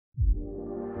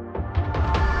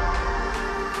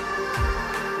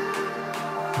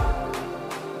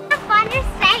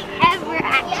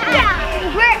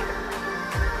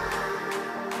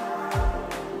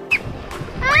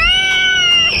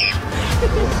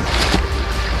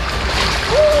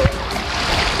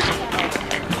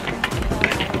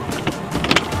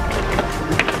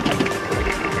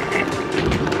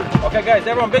Yeah, guys,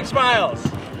 everyone, big smiles.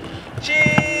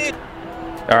 Cheese!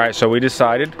 All right, so we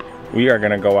decided we are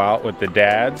gonna go out with the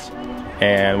dads,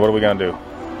 and what are we gonna do?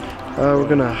 We're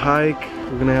gonna hike,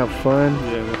 we're gonna have fun.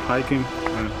 Yeah, we're hiking.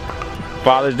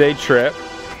 Father's Day trip,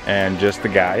 and just the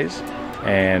guys,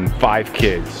 and 5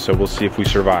 kids, so we'll see if we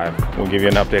survive. We'll give you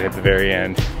an update at the very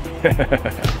end.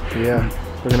 Yeah,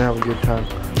 we're gonna have a good time.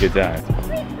 Good time.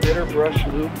 Bitter brush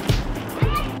loop.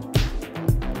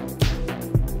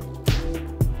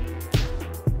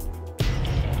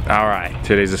 All right,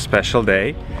 today's a special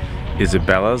day.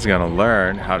 Isabella's gonna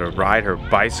learn how to ride her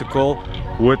bicycle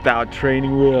without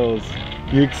training wheels.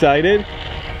 You excited?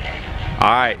 All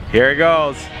right, here it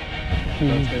goes.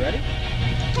 Let's get ready.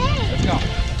 Let's go.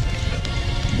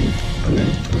 Okay.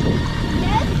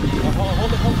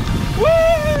 Hold it. Woo!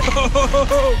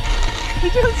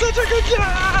 You're doing such a good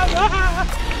job!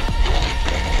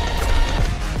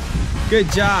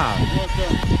 Good job.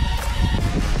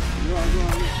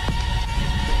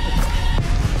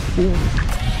 Good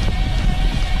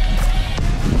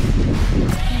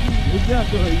job,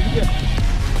 girl. You got.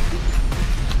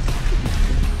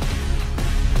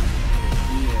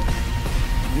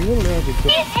 You will never be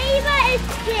Ava is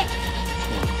 6.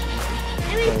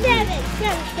 I mean 7.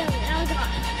 I was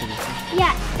off.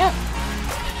 Yeah. No.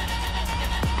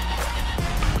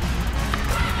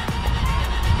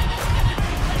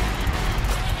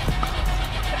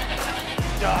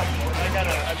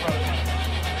 I brought it.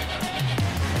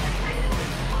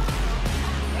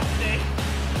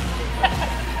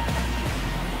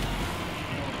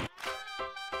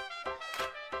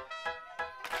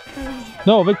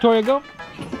 No, Victoria, go.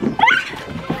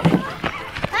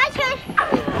 My turn.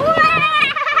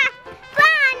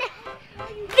 Fun.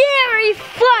 Very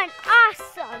fun.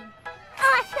 Awesome.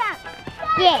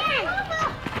 Yeah.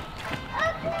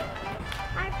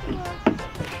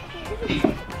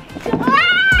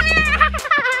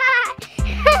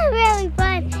 Really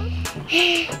fun.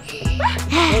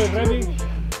 Ready?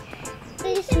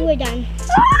 We're done.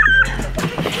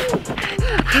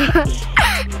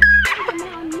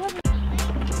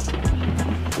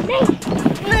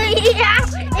 Yeah,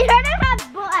 it doesn't have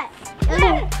butt.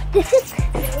 This is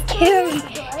scary.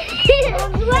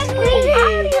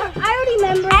 I already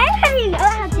remember. I already know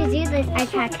how to do this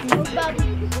iPad.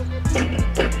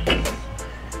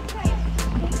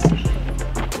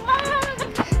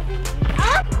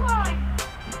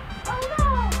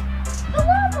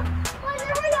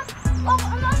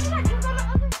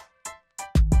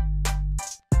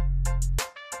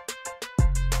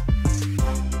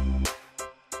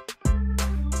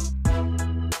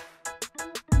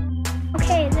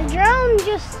 Okay, the drone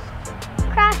just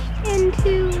crashed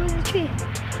into the tree.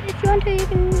 If you want to, you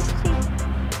can see.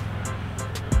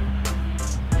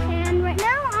 And right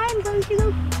now, I'm going to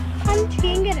go climb the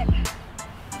tree and get it.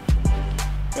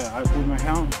 Yeah, I put my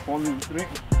hand holding the tree.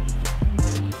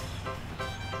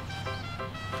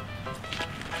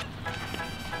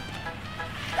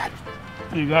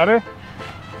 You got it?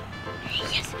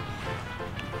 Yes.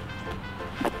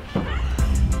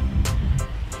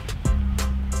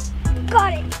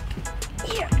 Got it.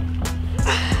 Here.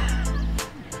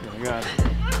 I got it.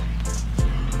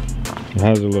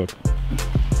 How's it look?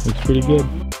 Looks pretty good.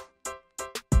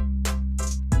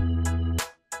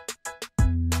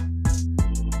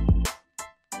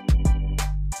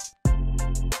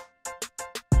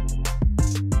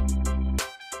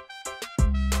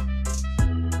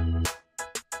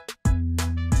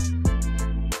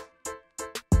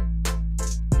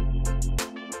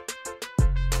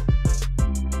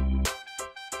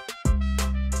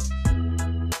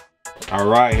 All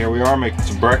right, here we are making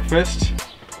some breakfast.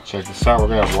 Check this out, we're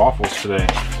gonna have waffles today.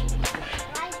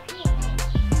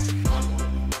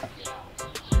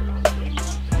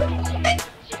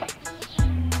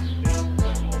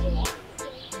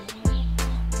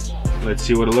 Let's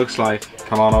see what it looks like.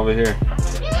 Come on over here.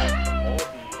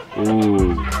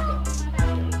 Ooh,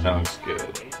 sounds good.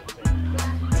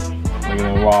 Look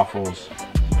at the waffles.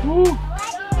 Woo.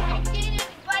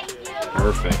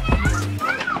 Perfect.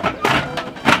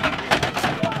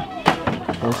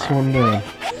 This one done.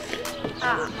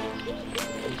 I'm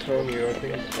telling you, I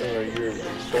think your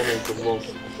son is the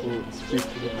most food.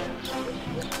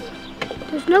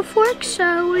 There's no forks,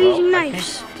 so we're using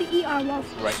knives to eat our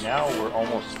waffles. Right now, we're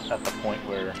almost at the point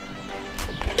where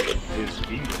his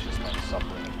English is not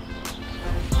suffering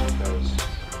because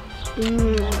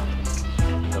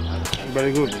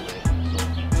Very good.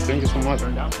 Thank you so much.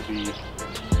 turned out to be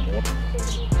more.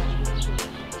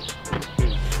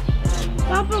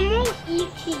 Papa, I'm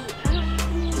itchy.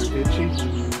 Itchy?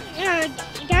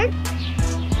 Again?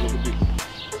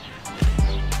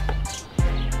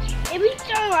 Every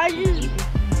time garages.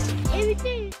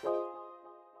 Everything.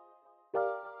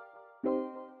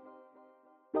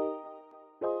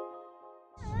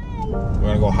 We're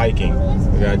gonna go hiking.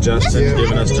 We got Justin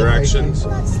giving us directions.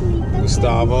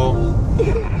 Gustavo.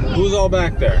 Who's all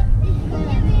back there?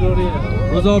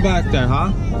 Who's all back there,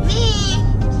 huh? Me.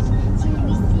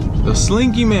 The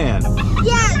Slinky Man.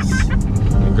 Yes.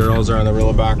 The girls are in the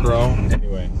real back row.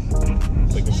 Anyway,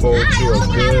 looking forward to a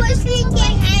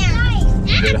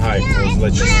good hike. We'll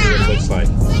let you see what it looks like.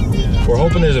 We're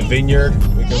hoping there's a vineyard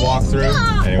we can walk through.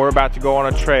 Anyway, we're about to go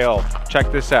on a trail.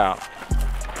 Check this out.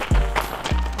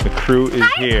 The crew is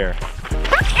here.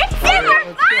 It's super fun.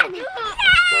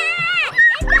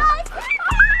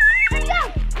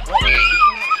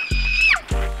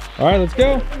 All right, let's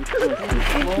go.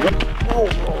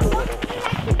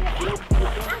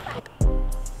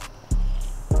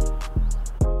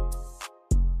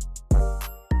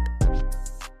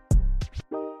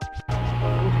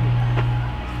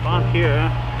 Fun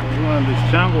here, you want this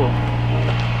jungle.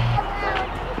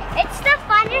 It's the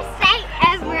funnest thing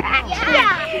ever.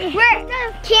 Yeah.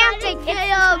 We're camping.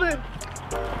 It's over.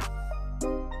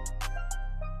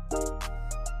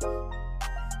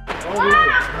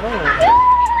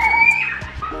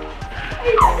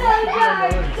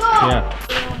 Yeah.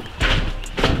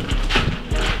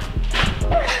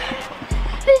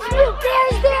 There's little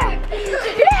bears there.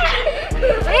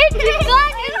 It's the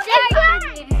funnest thing.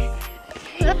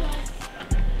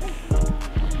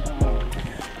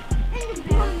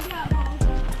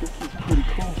 Pretty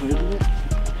cool, isn't it?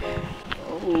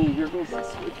 Oh, here goes the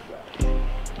switchback.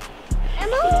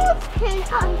 Emma can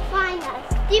come find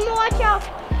us. Dima, watch out.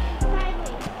 Sideways.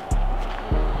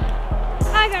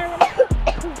 I got it.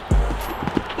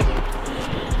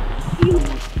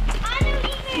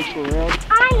 Around.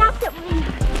 I knocked it one.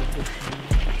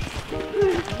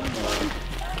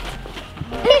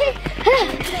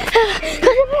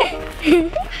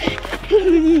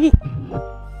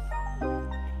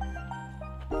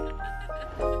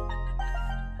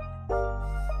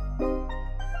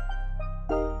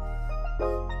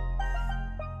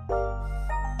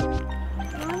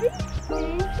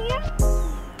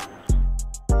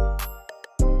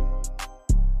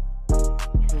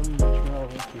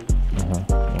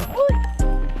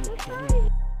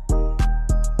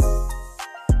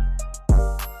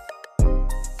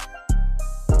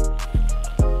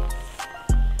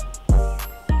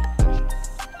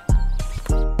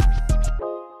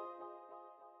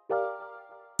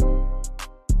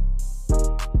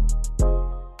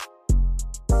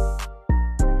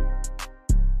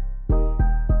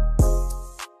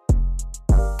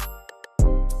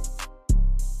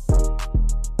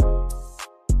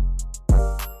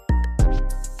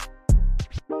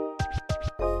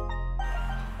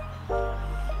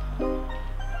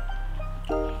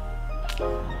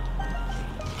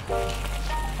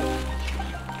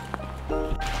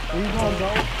 Where you going,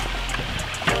 dog?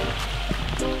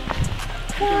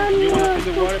 You want to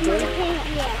see the water, buddy?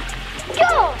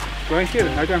 Go! Right here,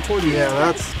 I can hold you. Yeah,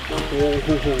 that's. I'm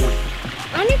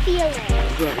gonna feel it.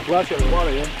 It's like a glass of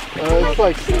water, yeah? It's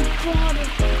like.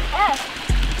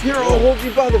 Here, I'll hold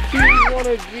you by the feet. You want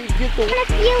to get I'm the. gonna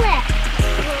feel it.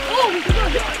 Oh, it's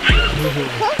cold.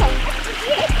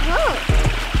 It's cold.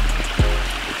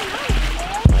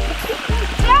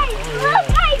 Guys, look,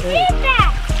 I did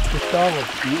that. Gustavo,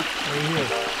 right here.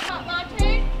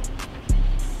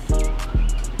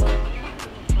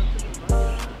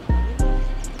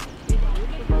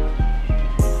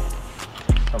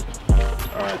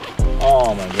 Alright.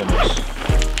 Oh my goodness.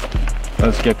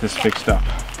 Let's get this fixed up.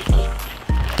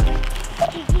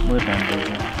 With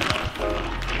hamburger.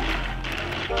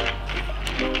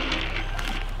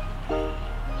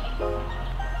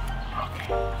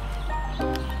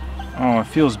 Oh, it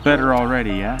feels better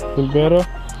already, yeah? Feel better?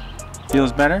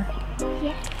 Feels better?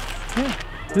 Yeah. Yeah,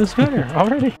 feels better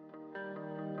already.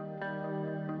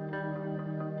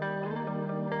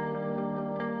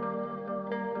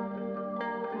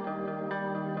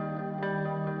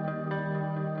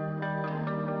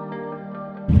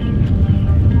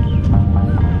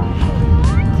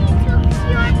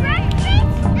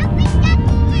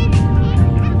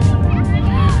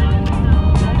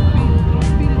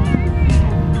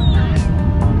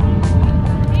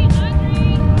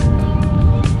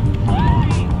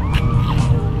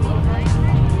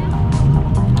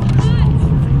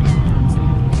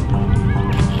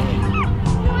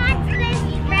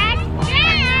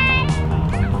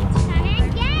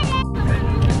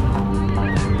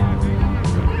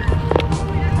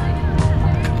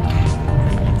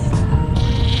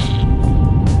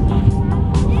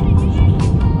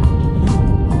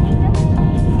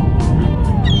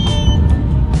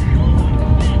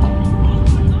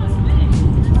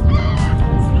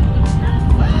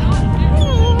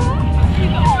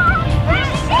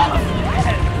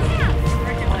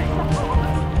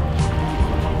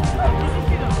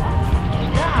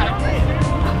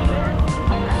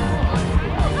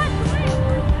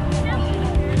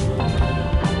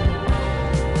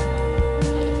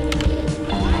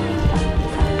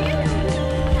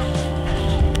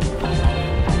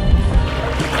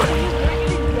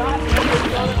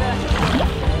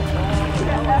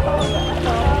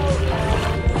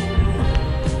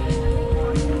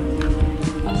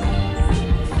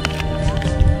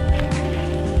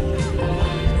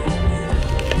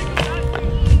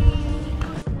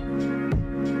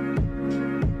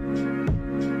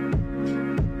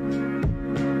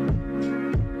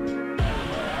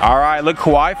 All right, look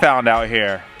who I found out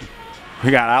here.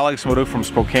 We got Alex Khmaruk from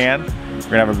Spokane. We're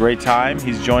gonna have a great time.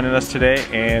 He's joining us today,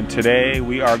 and today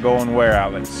we are going where,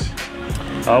 Alex?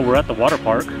 We're at the water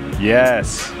park.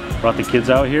 Yes. Brought the kids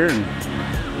out here and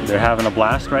they're having a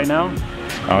blast right now.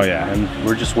 Oh yeah. And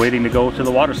we're just waiting to go to the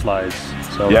water slides.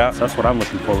 So yeah, that's what I'm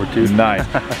looking forward to. Nice.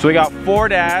 So we got 4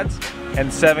 dads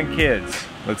and 7 kids.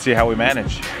 Let's see how we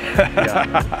manage.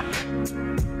 Yeah.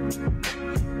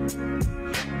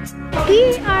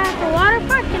 We are at the water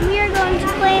park and we are going to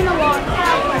play in the water.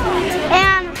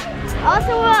 And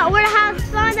also we're gonna have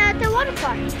fun at the water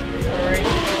park.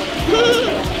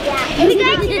 We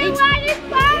going to the water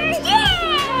park?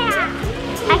 Yeah!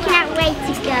 I cannot wait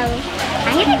to go.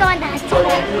 I'm gonna go on that too.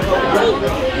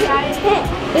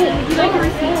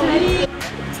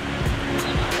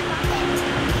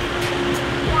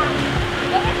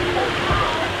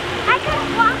 I can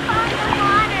walk on the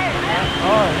water.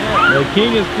 Oh yeah. The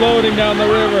king is floating down the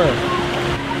river.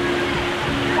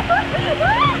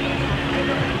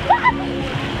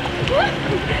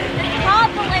 All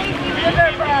the lazy river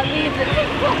for a reason.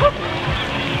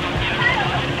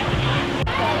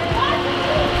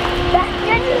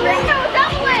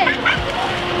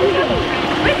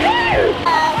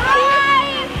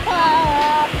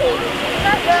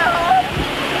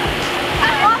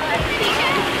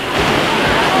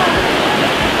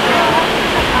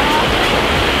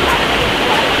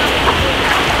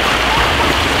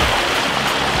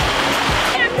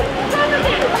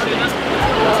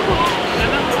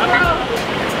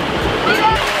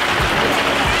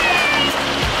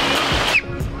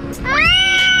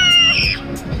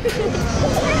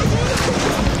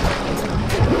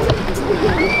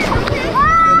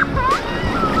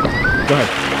 Go ahead.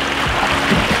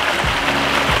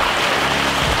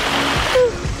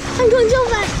 I'm going so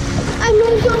fast. I'm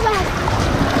going so fast.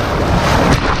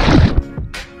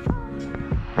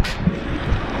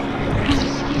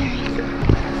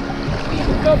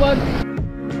 Go, bud.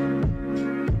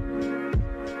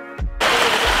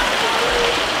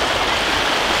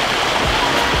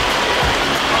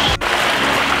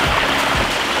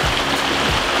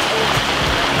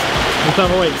 What's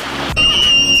up, wait?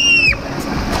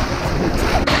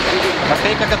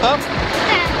 Батарейка готов?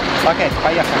 Окей,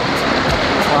 поехали.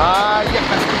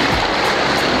 Поехали.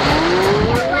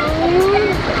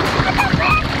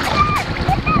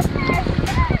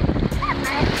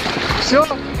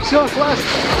 Все, класс.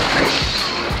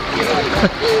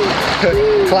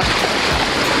 Класс.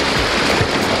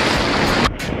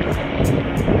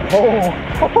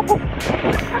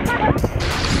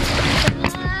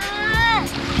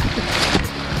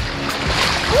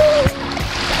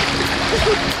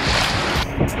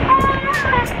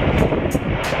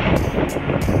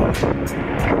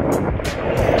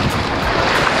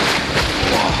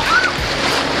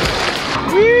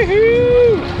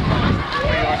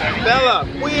 Bella,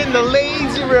 we in the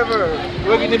lazy river.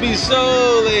 We're gonna be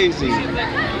so lazy.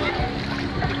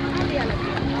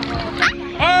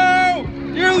 Oh,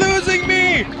 you're losing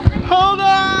me. Hold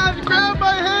on, grab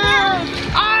my hand.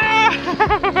 Ah!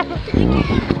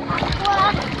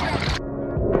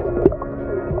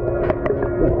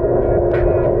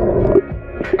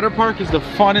 Water park is the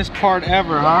funnest part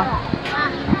ever, huh?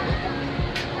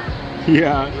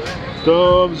 Yeah.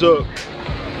 Thumbs up.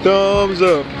 Thumbs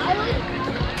up.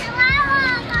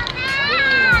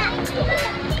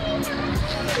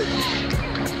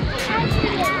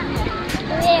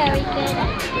 Very good.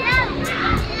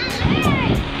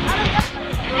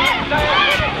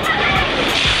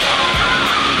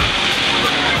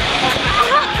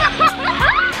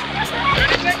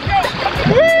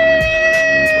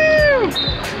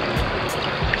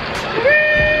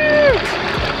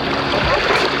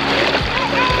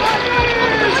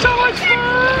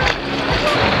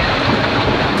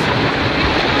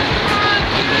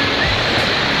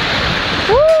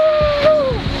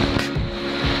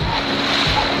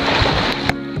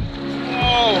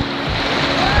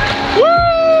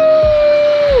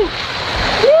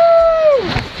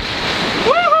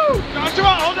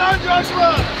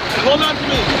 Hold on to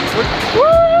me. Woo!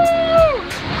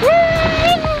 Woo!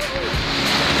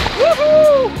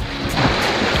 Woohoo!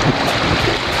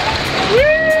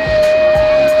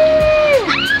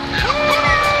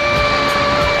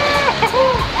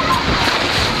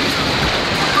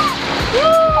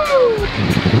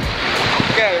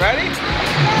 Okay, ready?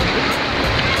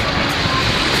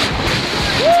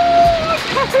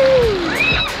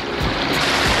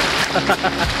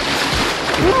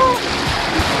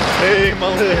 Эй,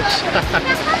 малыш!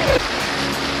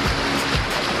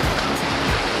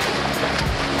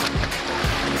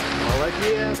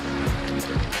 Молодец!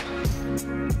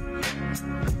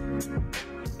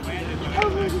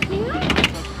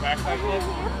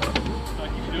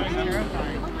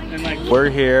 We're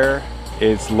here.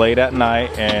 It's late at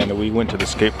night and we went to the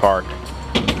skate park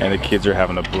and the kids are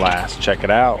having a blast. Check it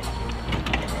out.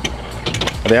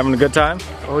 Are they having a good time?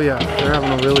 Oh yeah, they're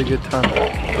having a really good time.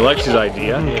 Alexi's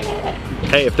idea.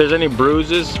 Hey, if there's any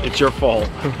bruises, it's your fault.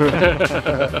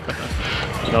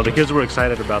 No, the kids were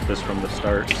excited about this from the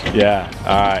start. So. Yeah,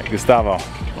 alright, Gustavo.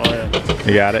 Oh yeah.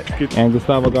 You got it? And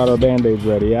Gustavo got our band-aids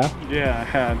ready, yeah? Yeah, I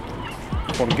had.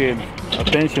 Forget.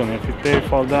 Attention, if they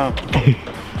fall down.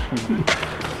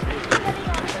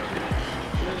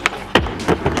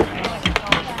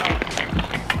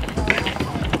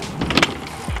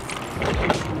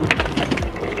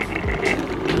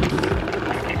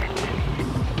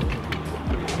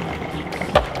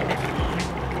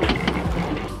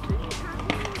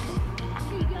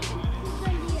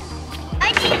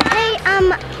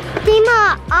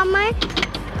 Dima,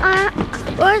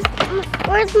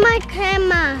 where's my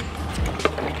camera?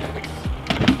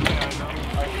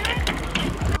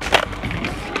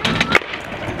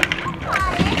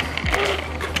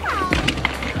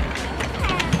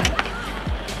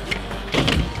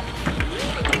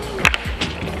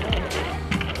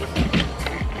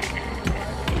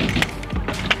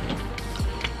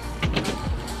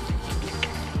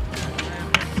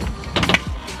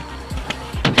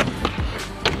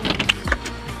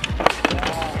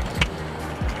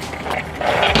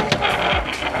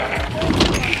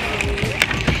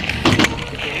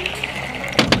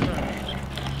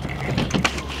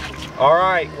 All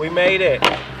right, we made it.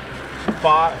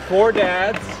 4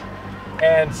 dads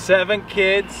and 7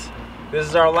 kids. This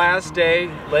is our last day,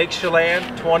 Lake Chelan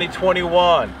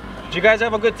 2021. Did you guys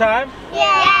have a good time?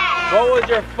 Yeah. What was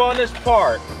your funnest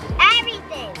part?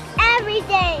 Everything.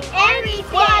 Everything.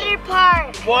 Everything. Water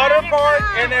park. Water park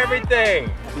and everything.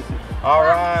 All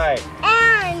right.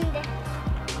 And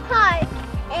park.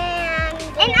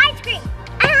 And ice cream.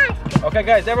 And ice cream. Okay,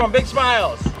 guys, everyone, big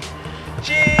smiles.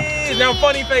 Cheese. Now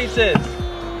funny faces.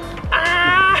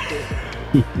 Ah.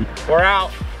 We're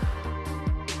out.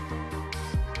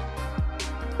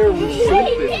 Your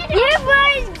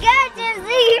boys got to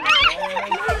see.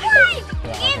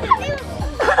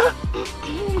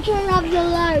 Turn off the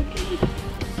light.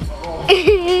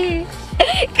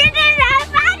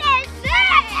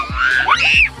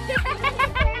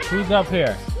 Who's up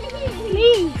here?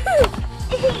 Me.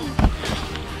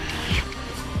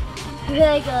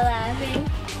 Really go laughing.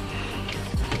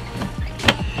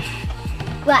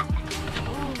 What?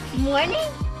 Morning?